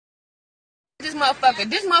This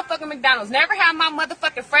motherfucker McDonald's never had my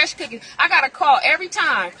motherfucking fresh cookies. I gotta call every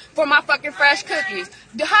time for my fucking fresh cookies.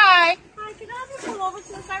 Hi. Hi, can I have you pull over to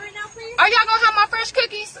the side right now, please? Are y'all gonna have my fresh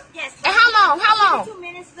cookies? Yes. And how long? How long? 2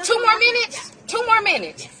 minutes. 2 more minutes? Yeah. 2 more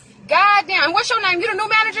minutes. Yes. God damn. What's your name? You the new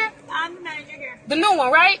manager? I'm the manager here. The new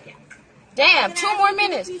one, right? Yeah. Damn, 2 more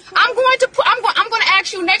minutes. I'm gonna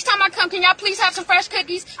ask you next time I come, can y'all please have some fresh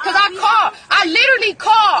cookies? Cause I literally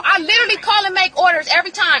call and make orders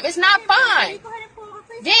every time. It's not fun. Go ahead and pull over,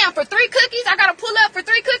 please. Damn, for 3 cookies? I gotta pull up for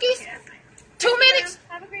 3 cookies? Yes. 2 minutes?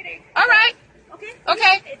 Have a great day. All right. Okay?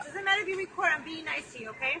 Okay. It doesn't matter if you record. I'm being nice to you,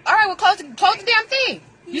 okay? All right, well, close the damn thing.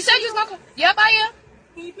 You said you was gonna close. Yep, I am.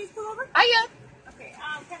 Can you please pull over? I am. Okay.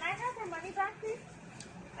 Can I have your money back, please?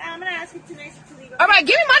 I'm gonna ask you to nice to leave. All right,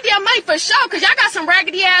 give me my damn money for sure, because y'all got some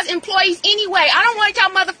raggedy-ass employees anyway. I don't want y'all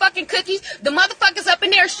motherfucking cookies. The motherfuckers up in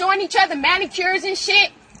there showing each other manicures and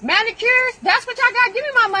shit. Manicures? That's what y'all got. Give me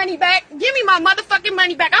my money back. Give me my motherfucking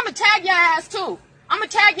money back. I'm going to tag your ass, too. I'm going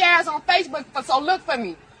to tag your ass on Facebook, so look for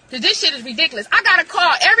me. Because this shit is ridiculous. I got to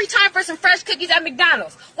call every time for some fresh cookies at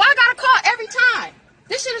McDonald's. Why I got to call every time?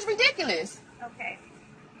 This shit is ridiculous. Okay.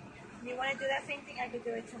 You want to do that same thing? I could do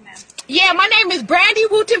it too, ma'am. Yeah, my name is Brandy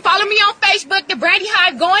Wooten. Follow me on Facebook. The Brandy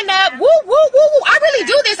Hive going up. Woo, woo, woo, woo. I really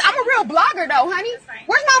do this. I'm a real blogger, though, honey.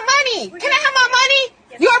 Where's my money? Can I have my money?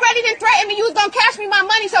 You already done threatened me you was going to cash me my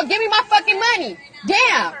money, so give me my fucking money.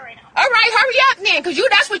 Damn. All right, hurry up then, because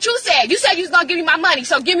that's what you said. You said you was going to give me my money,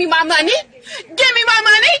 so give me my money. Give me my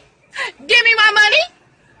money. Give me my money.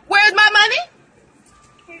 Where's my money?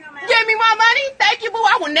 Give me my money. Thank you, boo.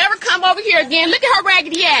 I will never come over here again. Look at her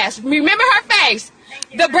raggedy ass. Remember her face.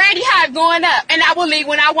 The Brandy Hive going up, and I will leave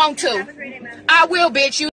when I want to. Have a great day, ma'am. I will, bitch. You